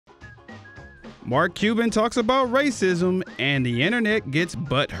Mark Cuban talks about racism, and the internet gets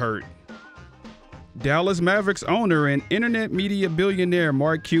butthurt. Dallas Mavericks owner and internet media billionaire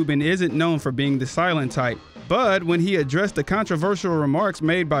Mark Cuban isn't known for being the silent type, but when he addressed the controversial remarks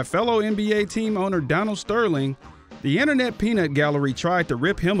made by fellow NBA team owner Donald Sterling, the internet peanut gallery tried to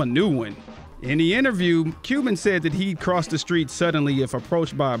rip him a new one. In the interview, Cuban said that he'd cross the street suddenly if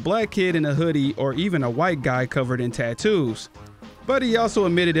approached by a black kid in a hoodie or even a white guy covered in tattoos. But he also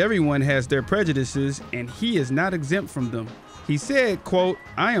admitted everyone has their prejudices and he is not exempt from them. He said, quote,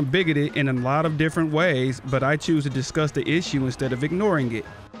 "I am bigoted in a lot of different ways, but I choose to discuss the issue instead of ignoring it.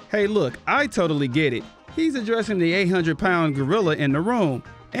 Hey look, I totally get it. He's addressing the 800-pound gorilla in the room,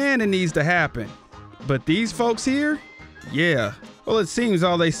 and it needs to happen. But these folks here? Yeah. Well, it seems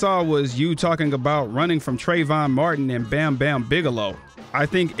all they saw was you talking about running from Trayvon Martin and Bam Bam Bigelow. I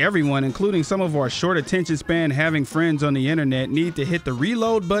think everyone, including some of our short attention span having friends on the internet, need to hit the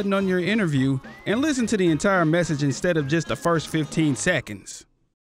reload button on your interview and listen to the entire message instead of just the first 15 seconds.